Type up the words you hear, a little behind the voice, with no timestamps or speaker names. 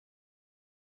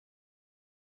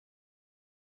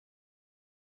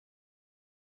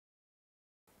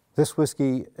This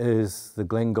whiskey is the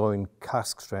Glengoyne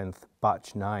Cask Strength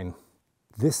Batch 9.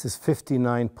 This is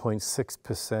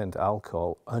 59.6%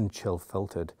 alcohol,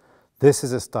 un-chillfiltered. This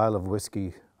is a style of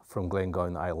whiskey from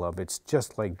Glengoyne I love. It's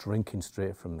just like drinking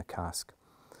straight from the cask.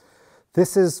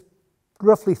 This is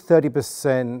roughly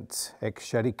 30%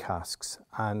 ex-sherry casks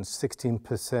and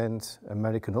 16%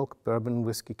 American oak bourbon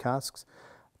whiskey casks.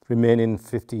 Remaining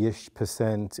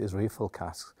 50-ish% is refill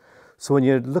casks. So when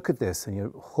you look at this and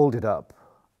you hold it up,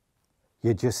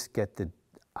 you just get the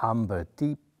amber,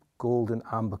 deep golden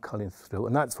amber coming through.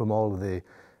 And that's from all of the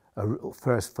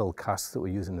first fill casks that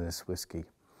we're using in this whiskey.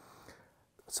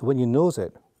 So when you nose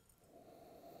it,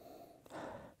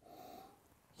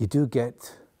 you do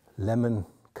get lemon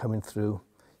coming through.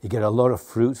 You get a lot of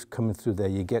fruit coming through there.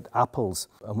 You get apples.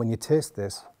 And when you taste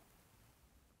this,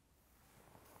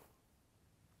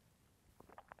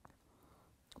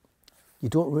 you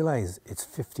don't realize it's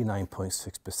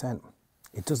 59.6%.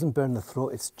 It doesn't burn the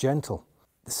throat, it's gentle.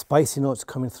 The spicy notes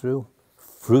coming through,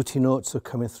 fruity notes are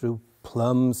coming through,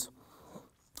 plums.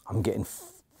 I'm getting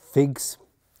figs,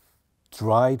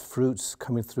 dried fruits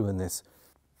coming through in this.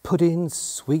 Puddings,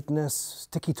 sweetness,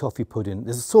 sticky toffee pudding.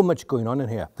 There's so much going on in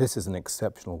here. This is an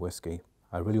exceptional whiskey.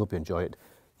 I really hope you enjoy it.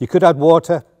 You could add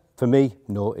water. For me,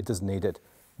 no, it doesn't need it.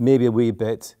 Maybe a wee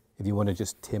bit if you want to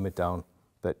just tame it down.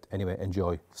 But anyway,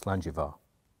 enjoy. Slàinte mhath.